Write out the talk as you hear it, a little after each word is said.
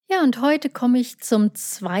Ja, und heute komme ich zum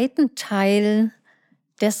zweiten Teil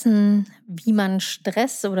dessen, wie man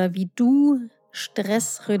Stress oder wie du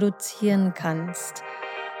Stress reduzieren kannst.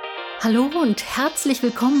 Hallo und herzlich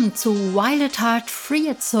willkommen zu Wild at Heart, Free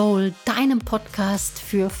at Soul, deinem Podcast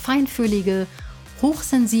für feinfühlige,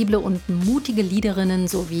 hochsensible und mutige Leaderinnen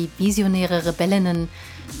sowie visionäre Rebellinnen,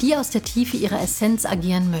 die aus der Tiefe ihrer Essenz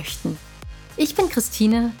agieren möchten. Ich bin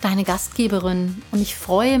Christine, deine Gastgeberin, und ich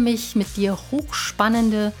freue mich, mit dir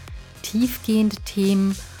hochspannende, tiefgehende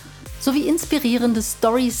Themen sowie inspirierende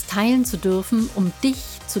Storys teilen zu dürfen, um dich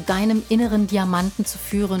zu deinem inneren Diamanten zu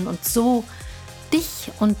führen und so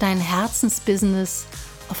dich und dein Herzensbusiness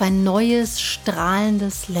auf ein neues,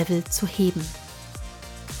 strahlendes Level zu heben.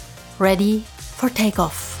 Ready for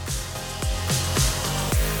Takeoff.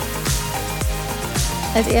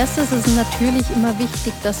 Als erstes ist es natürlich immer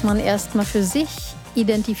wichtig, dass man erstmal für sich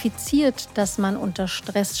identifiziert, dass man unter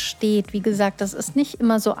Stress steht. Wie gesagt, das ist nicht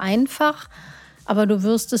immer so einfach, aber du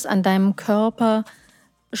wirst es an deinem Körper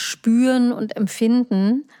spüren und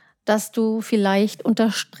empfinden, dass du vielleicht unter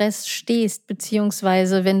Stress stehst,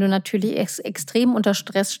 beziehungsweise wenn du natürlich extrem unter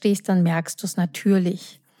Stress stehst, dann merkst du es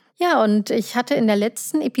natürlich. Ja, und ich hatte in der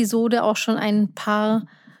letzten Episode auch schon ein paar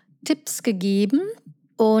Tipps gegeben.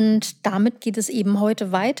 Und damit geht es eben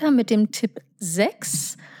heute weiter mit dem Tipp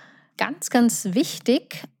 6. Ganz, ganz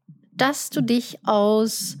wichtig, dass du dich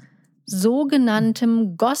aus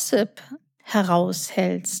sogenanntem Gossip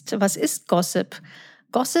heraushältst. Was ist Gossip?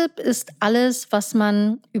 Gossip ist alles, was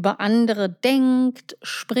man über andere denkt,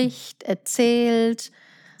 spricht, erzählt.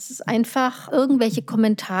 Es ist einfach irgendwelche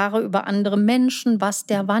Kommentare über andere Menschen, was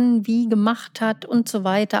der wann wie gemacht hat und so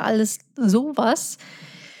weiter. Alles sowas.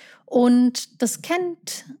 Und das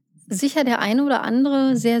kennt sicher der eine oder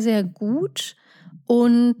andere sehr, sehr gut.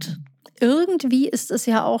 Und irgendwie ist es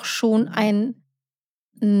ja auch schon ein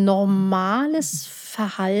normales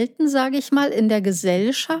Verhalten, sage ich mal, in der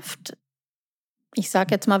Gesellschaft. Ich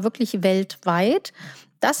sage jetzt mal wirklich weltweit,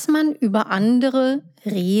 dass man über andere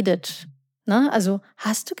redet. Ne? Also,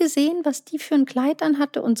 hast du gesehen, was die für ein Kleid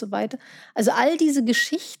anhatte und so weiter? Also all diese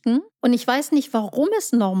Geschichten. Und ich weiß nicht, warum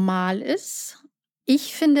es normal ist.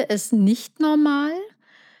 Ich finde es nicht normal,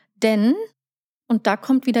 denn, und da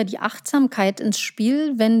kommt wieder die Achtsamkeit ins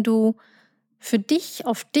Spiel, wenn du für dich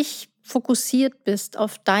auf dich fokussiert bist,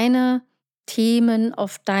 auf deine Themen,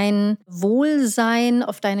 auf dein Wohlsein,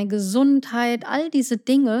 auf deine Gesundheit, all diese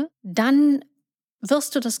Dinge, dann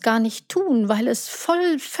wirst du das gar nicht tun, weil es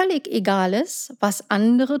völlig egal ist, was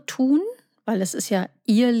andere tun, weil es ist ja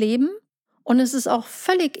ihr Leben. Und es ist auch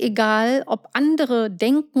völlig egal, ob andere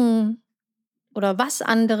denken oder was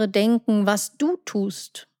andere denken, was du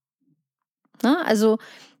tust. Ne? Also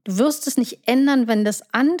du wirst es nicht ändern, wenn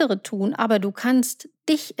das andere tun, aber du kannst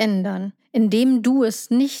dich ändern, indem du es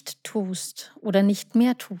nicht tust oder nicht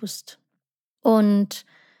mehr tust. Und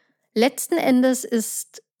letzten Endes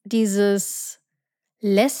ist dieses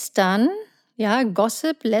Lästern, ja,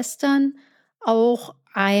 Gossip, Lästern, auch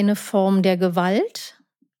eine Form der Gewalt.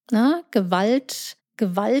 Ne?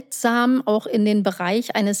 Gewaltsam auch in den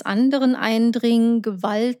Bereich eines anderen eindringen,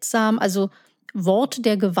 gewaltsam, also Worte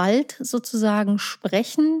der Gewalt sozusagen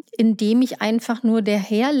sprechen, indem ich einfach nur der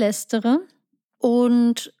herlästere.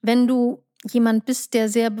 Und wenn du jemand bist, der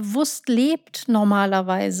sehr bewusst lebt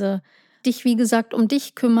normalerweise, dich wie gesagt um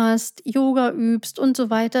dich kümmerst, Yoga übst und so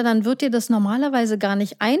weiter, dann wird dir das normalerweise gar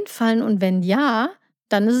nicht einfallen. Und wenn ja,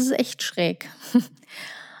 dann ist es echt schräg.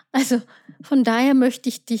 Also von daher möchte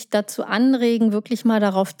ich dich dazu anregen, wirklich mal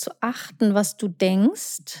darauf zu achten, was du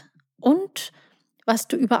denkst und was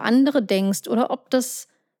du über andere denkst oder ob das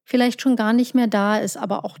vielleicht schon gar nicht mehr da ist.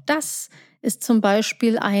 Aber auch das ist zum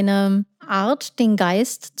Beispiel eine Art, den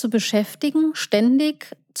Geist zu beschäftigen,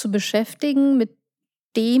 ständig zu beschäftigen mit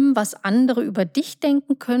dem, was andere über dich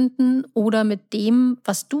denken könnten oder mit dem,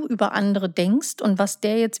 was du über andere denkst und was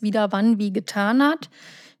der jetzt wieder wann wie getan hat,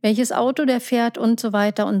 welches Auto der fährt und so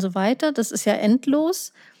weiter und so weiter. Das ist ja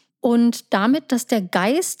endlos. Und damit, dass der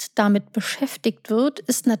Geist damit beschäftigt wird,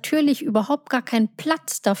 ist natürlich überhaupt gar kein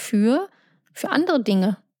Platz dafür, für andere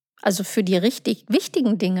Dinge, also für die richtig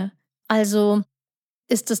wichtigen Dinge. Also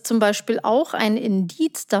ist es zum Beispiel auch ein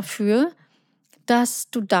Indiz dafür,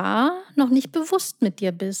 dass du da noch nicht bewusst mit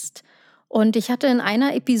dir bist. Und ich hatte in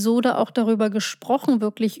einer Episode auch darüber gesprochen,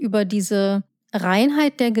 wirklich über diese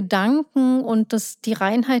Reinheit der Gedanken und die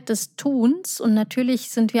Reinheit des Tuns. Und natürlich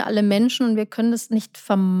sind wir alle Menschen und wir können es nicht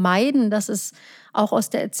vermeiden, dass es auch aus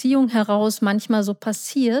der Erziehung heraus manchmal so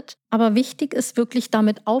passiert. Aber wichtig ist wirklich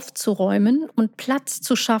damit aufzuräumen und Platz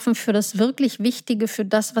zu schaffen für das wirklich Wichtige, für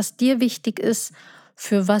das, was dir wichtig ist,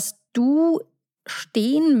 für was du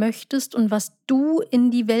stehen möchtest und was du in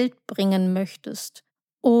die Welt bringen möchtest.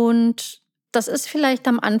 Und das ist vielleicht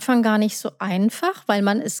am Anfang gar nicht so einfach, weil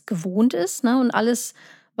man es gewohnt ist, ne? Und alles,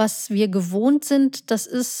 was wir gewohnt sind, das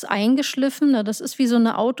ist eingeschliffen, ne? Das ist wie so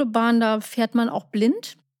eine Autobahn, da fährt man auch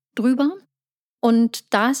blind drüber.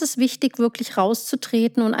 Und da ist es wichtig, wirklich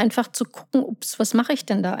rauszutreten und einfach zu gucken: „Ups, was mache ich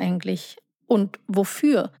denn da eigentlich und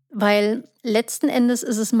wofür?“ Weil letzten Endes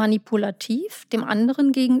ist es manipulativ dem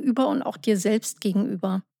anderen gegenüber und auch dir selbst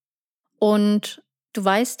gegenüber. Und du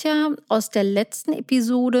weißt ja aus der letzten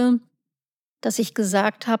Episode, dass ich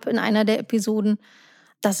gesagt habe in einer der Episoden,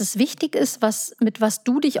 dass es wichtig ist, mit was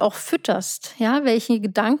du dich auch fütterst, ja, welche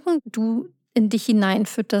Gedanken du in dich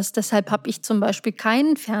hineinfütterst. Deshalb habe ich zum Beispiel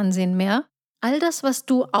keinen Fernsehen mehr. All das, was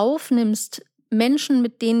du aufnimmst, Menschen,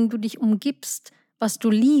 mit denen du dich umgibst, was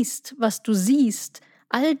du liest, was du siehst,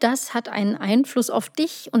 all das hat einen Einfluss auf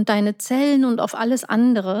dich und deine Zellen und auf alles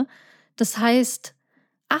andere. Das heißt,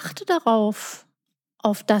 achte darauf,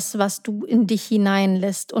 auf das, was du in dich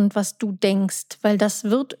hineinlässt und was du denkst, weil das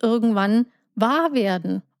wird irgendwann wahr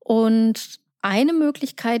werden. Und eine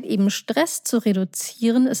Möglichkeit, eben Stress zu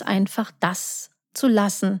reduzieren, ist einfach das zu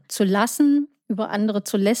lassen. Zu lassen, über andere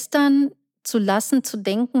zu lästern, zu lassen, zu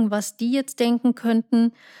denken, was die jetzt denken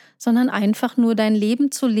könnten, sondern einfach nur dein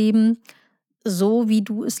Leben zu leben, so wie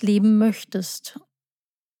du es leben möchtest.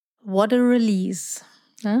 What a release.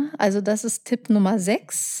 Ne? Also das ist Tipp Nummer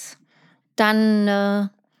 6. Dann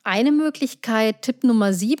eine Möglichkeit, Tipp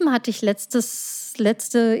Nummer 7 hatte ich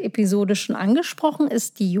letzte Episode schon angesprochen,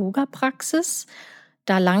 ist die Yoga-Praxis,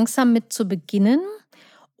 da langsam mit zu beginnen.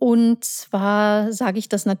 Und zwar sage ich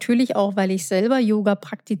das natürlich auch, weil ich selber Yoga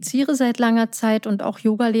praktiziere seit langer Zeit und auch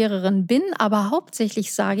Yogalehrerin bin, aber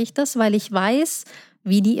hauptsächlich sage ich das, weil ich weiß,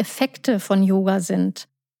 wie die Effekte von Yoga sind.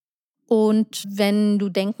 Und wenn du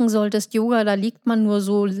denken solltest, Yoga, da liegt man nur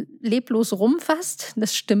so leblos rum fast,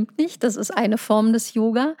 das stimmt nicht. Das ist eine Form des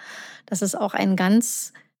Yoga. Das ist auch ein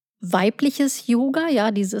ganz weibliches Yoga,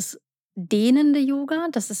 ja, dieses dehnende Yoga,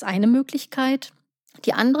 das ist eine Möglichkeit.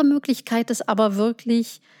 Die andere Möglichkeit ist aber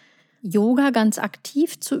wirklich, Yoga ganz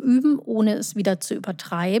aktiv zu üben, ohne es wieder zu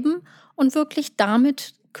übertreiben und wirklich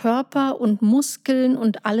damit Körper und Muskeln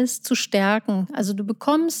und alles zu stärken. Also du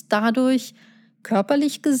bekommst dadurch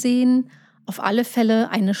körperlich gesehen auf alle Fälle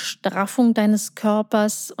eine Straffung deines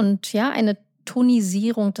Körpers und ja, eine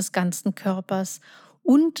Tonisierung des ganzen Körpers.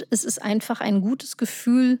 Und es ist einfach ein gutes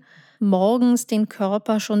Gefühl, morgens den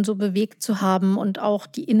Körper schon so bewegt zu haben und auch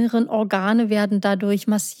die inneren Organe werden dadurch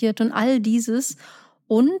massiert und all dieses.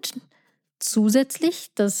 Und zusätzlich,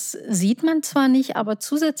 das sieht man zwar nicht, aber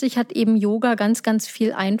zusätzlich hat eben Yoga ganz, ganz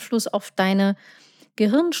viel Einfluss auf deine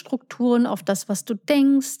Gehirnstrukturen, auf das, was du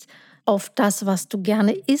denkst, auf das, was du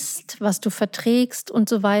gerne isst, was du verträgst und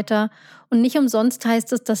so weiter. Und nicht umsonst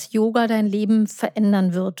heißt es, dass Yoga dein Leben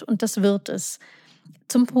verändern wird. Und das wird es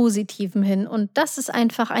zum Positiven hin. Und das ist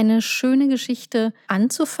einfach eine schöne Geschichte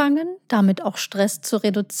anzufangen, damit auch Stress zu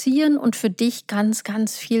reduzieren und für dich ganz,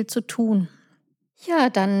 ganz viel zu tun. Ja,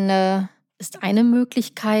 dann ist eine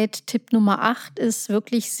Möglichkeit, Tipp Nummer 8 ist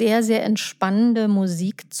wirklich sehr, sehr entspannende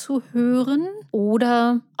Musik zu hören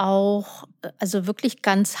oder auch also wirklich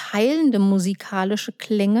ganz heilende musikalische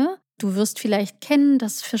Klänge. Du wirst vielleicht kennen,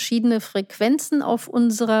 dass verschiedene Frequenzen auf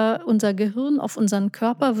unser Gehirn, auf unseren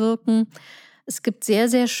Körper wirken. Es gibt sehr,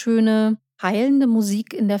 sehr schöne heilende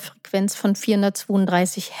Musik in der Frequenz von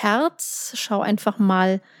 432 Hertz. Schau einfach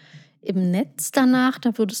mal im Netz danach,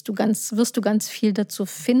 da wirst du ganz viel dazu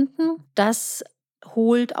finden. Das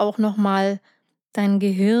holt auch nochmal dein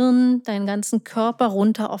Gehirn, deinen ganzen Körper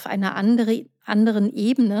runter auf einer anderen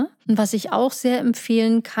Ebene. Und was ich auch sehr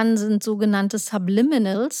empfehlen kann, sind sogenannte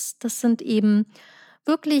Subliminals. Das sind eben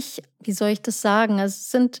wirklich, wie soll ich das sagen? Also es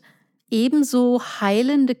sind ebenso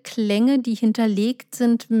heilende Klänge, die hinterlegt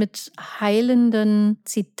sind mit heilenden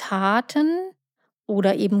Zitaten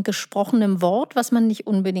oder eben gesprochenem Wort, was man nicht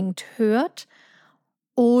unbedingt hört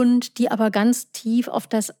und die aber ganz tief auf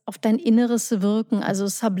dein Inneres wirken. Also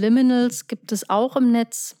Subliminals gibt es auch im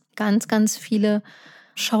Netz, ganz, ganz viele.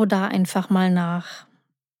 Schau da einfach mal nach.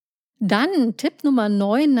 Dann Tipp Nummer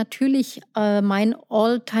 9, natürlich mein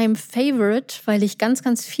All-Time-Favorite, weil ich ganz,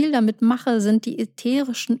 ganz viel damit mache, sind die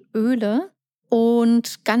ätherischen Öle.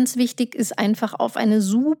 Und ganz wichtig ist einfach auf eine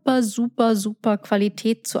super, super, super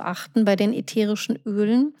Qualität zu achten bei den ätherischen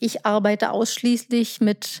Ölen. Ich arbeite ausschließlich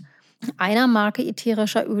mit einer Marke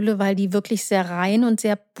ätherischer Öle, weil die wirklich sehr rein und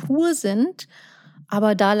sehr pur sind.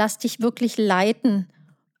 Aber da lass dich wirklich leiten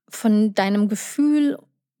von deinem Gefühl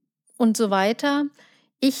und so weiter.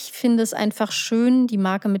 Ich finde es einfach schön, die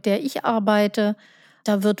Marke, mit der ich arbeite,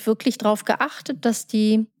 da wird wirklich darauf geachtet, dass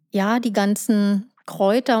die ganzen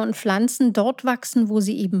Kräuter und Pflanzen dort wachsen, wo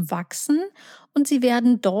sie eben wachsen. Und sie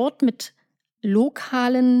werden dort mit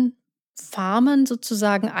lokalen Farmen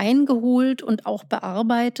sozusagen eingeholt und auch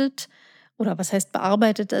bearbeitet. Oder was heißt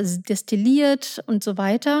bearbeitet? Also destilliert und so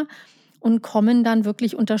weiter und kommen dann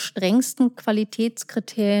wirklich unter strengsten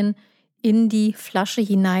Qualitätskriterien in die Flasche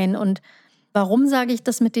hinein. Und warum sage ich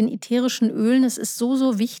das mit den ätherischen Ölen? Es ist so,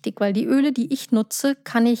 so wichtig, weil die Öle, die ich nutze,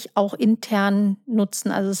 kann ich auch intern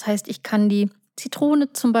nutzen. Also das heißt, ich kann die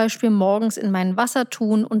Zitrone zum Beispiel morgens in mein Wasser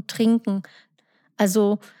tun und trinken.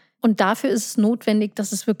 Also, und dafür ist es notwendig,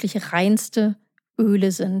 dass es wirklich reinste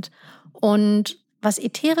Öle sind. Und was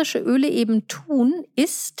ätherische Öle eben tun,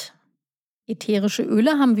 ist, ätherische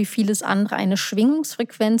Öle haben wie vieles andere eine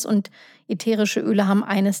Schwingungsfrequenz und ätherische Öle haben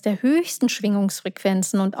eines der höchsten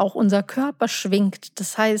Schwingungsfrequenzen und auch unser Körper schwingt.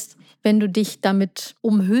 Das heißt, wenn du dich damit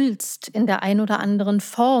umhüllst in der ein oder anderen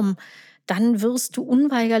Form, dann wirst du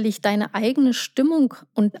unweigerlich deine eigene Stimmung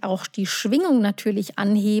und auch die Schwingung natürlich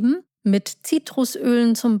anheben. Mit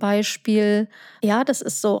Zitrusölen zum Beispiel. Ja, das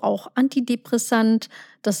ist so auch antidepressant.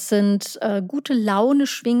 Das sind gute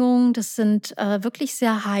Laune-Schwingungen. Das sind wirklich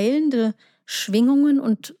sehr heilende Schwingungen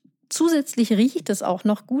und zusätzlich riecht es auch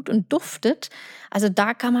noch gut und duftet. Also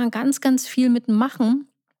da kann man ganz, ganz viel mitmachen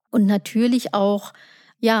und natürlich auch,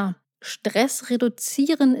 ja, Stress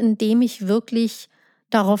reduzieren, indem ich wirklich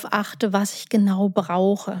darauf achte, was ich genau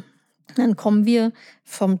brauche. Dann kommen wir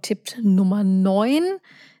vom Tipp Nummer 9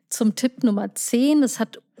 zum Tipp Nummer 10. Das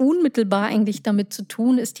hat unmittelbar eigentlich damit zu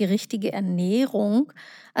tun, ist die richtige Ernährung.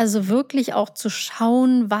 Also wirklich auch zu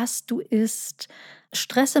schauen, was du isst.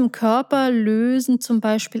 Stress im Körper lösen zum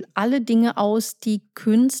Beispiel alle Dinge aus, die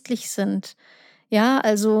künstlich sind. Ja,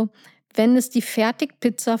 also wenn es die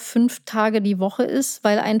Fertigpizza 5 Tage die Woche ist,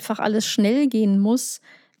 weil einfach alles schnell gehen muss,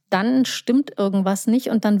 dann stimmt irgendwas nicht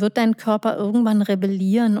und dann wird dein Körper irgendwann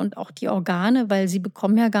rebellieren und auch die Organe, weil sie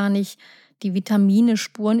bekommen ja gar nicht die Vitamine,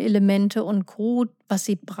 Spurenelemente und Co., was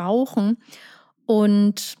sie brauchen.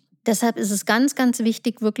 Und deshalb ist es ganz, ganz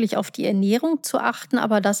wichtig, wirklich auf die Ernährung zu achten,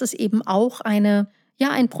 aber das ist eben auch ein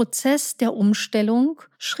Prozess der Umstellung,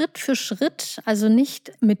 Schritt für Schritt, also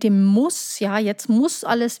nicht mit dem Muss, ja, jetzt muss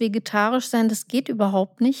alles vegetarisch sein, das geht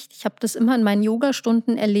überhaupt nicht. Ich habe das immer in meinen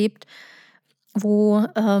Yogastunden erlebt, wo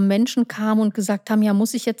Menschen kamen und gesagt haben, ja,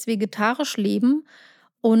 muss ich jetzt vegetarisch leben?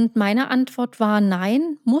 Und meine Antwort war,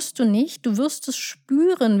 nein, musst du nicht. Du wirst es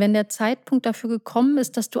spüren, wenn der Zeitpunkt dafür gekommen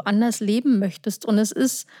ist, dass du anders leben möchtest. Und es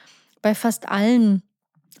ist bei fast allen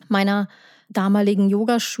meiner damaligen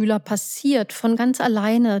Yogaschüler passiert, von ganz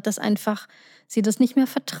alleine, dass einfach sie das nicht mehr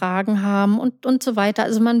vertragen haben und so weiter.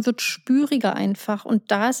 Also man wird spüriger einfach.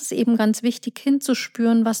 Und da ist es eben ganz wichtig,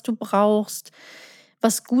 hinzuspüren, was du brauchst,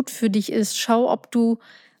 was gut für dich ist. Schau, ob du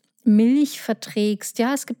Milch verträgst.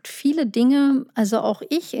 Ja, es gibt viele Dinge, also auch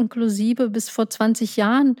ich inklusive bis vor 20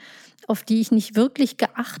 Jahren, auf die ich nicht wirklich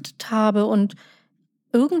geachtet habe. Und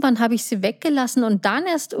irgendwann habe ich sie weggelassen und dann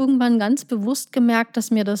erst irgendwann ganz bewusst gemerkt,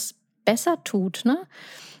 dass mir das besser tut. Ne?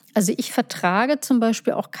 Also ich vertrage zum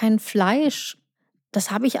Beispiel auch kein Fleisch.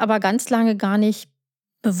 Das habe ich aber ganz lange gar nicht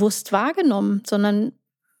bewusst wahrgenommen, sondern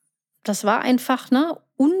das war einfach, ne,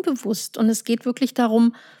 unbewusst. Und es geht wirklich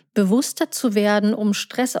darum, bewusster zu werden, um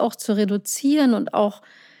Stress auch zu reduzieren und auch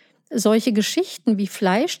solche Geschichten wie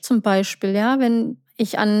Fleisch zum Beispiel, ja, wenn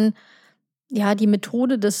ich an ja, die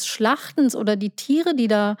Methode des Schlachtens oder die Tiere, die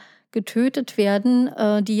da getötet werden,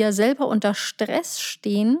 die ja selber unter Stress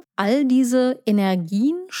stehen, all diese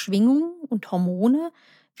Energien, Schwingungen und Hormone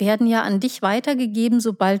werden ja an dich weitergegeben,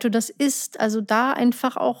 sobald du das isst. Also da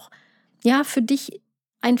einfach auch, ja, für dich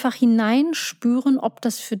einfach hineinspüren, ob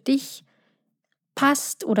das für dich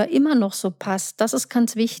passt oder immer noch so passt. Das ist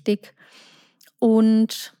ganz wichtig.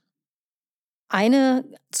 Und eine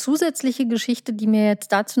zusätzliche Geschichte, die mir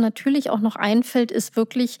jetzt dazu natürlich auch noch einfällt, ist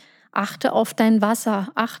wirklich, achte auf dein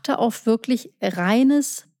Wasser. Achte auf wirklich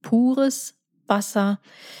reines, pures Wasser.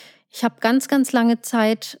 Ich habe ganz, ganz lange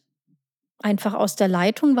Zeit einfach aus der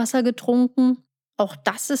Leitung Wasser getrunken. Auch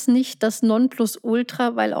das ist nicht das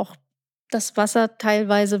Nonplusultra, weil auch das Wasser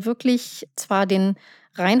teilweise wirklich zwar den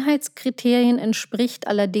Reinheitskriterien entspricht,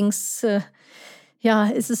 allerdings ja,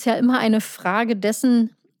 ist es ja immer eine Frage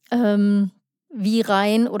dessen, wie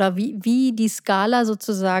rein oder wie die Skala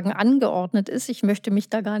sozusagen angeordnet ist. Ich möchte mich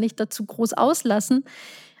da gar nicht dazu groß auslassen.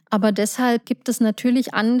 Aber deshalb gibt es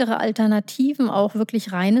natürlich andere Alternativen, auch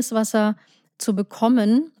wirklich reines Wasser zu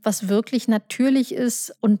bekommen, was wirklich natürlich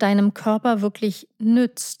ist und deinem Körper wirklich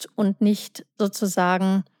nützt und nicht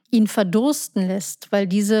sozusagen ihn verdursten lässt. Weil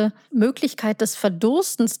diese Möglichkeit des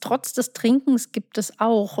Verdurstens trotz des Trinkens gibt es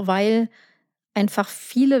auch, weil einfach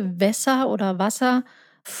viele Wässer oder Wasser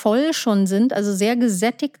voll schon sind, also sehr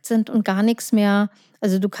gesättigt sind und gar nichts mehr,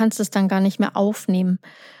 also du kannst es dann gar nicht mehr aufnehmen.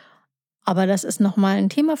 Aber das ist nochmal ein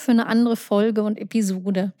Thema für eine andere Folge und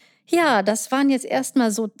Episode. Ja, das waren jetzt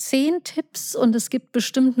erstmal so 10 Tipps und es gibt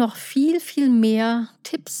bestimmt noch viel, viel mehr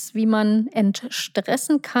Tipps, wie man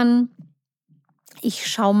entstressen kann. Ich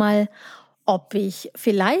schaue mal, ob ich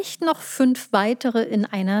vielleicht noch 5 weitere in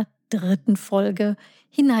einer dritten Folge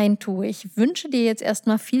hineintue. Ich wünsche dir jetzt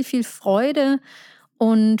erstmal viel, viel Freude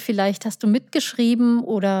und vielleicht hast du mitgeschrieben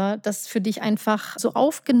oder das für dich einfach so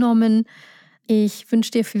aufgenommen. Ich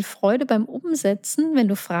wünsche dir viel Freude beim Umsetzen. Wenn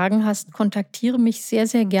du Fragen hast, kontaktiere mich sehr,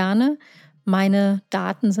 sehr gerne. Meine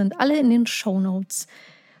Daten sind alle in den Shownotes.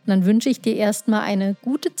 Und dann wünsche ich dir erstmal eine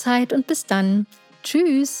gute Zeit und bis dann.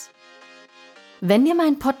 Tschüss! Wenn dir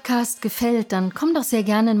mein Podcast gefällt, dann komm doch sehr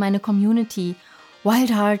gerne in meine Community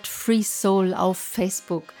Wild Heart Free Soul auf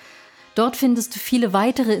Facebook. Dort findest du viele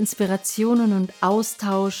weitere Inspirationen und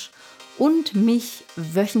Austausch und mich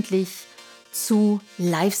wöchentlich zu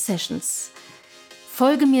Live-Sessions.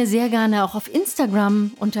 Folge mir sehr gerne auch auf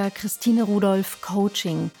Instagram unter Christine Rudolph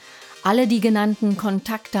Coaching. Alle die genannten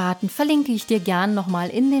Kontaktdaten verlinke ich dir gern nochmal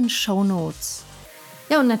in den Shownotes.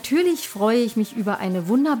 Ja, und natürlich freue ich mich über eine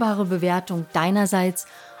wunderbare Bewertung deinerseits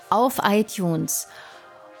auf iTunes.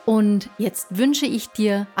 Und jetzt wünsche ich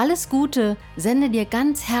dir alles Gute, sende dir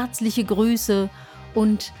ganz herzliche Grüße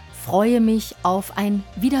und freue mich auf ein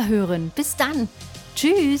Wiederhören. Bis dann.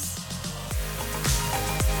 Tschüss.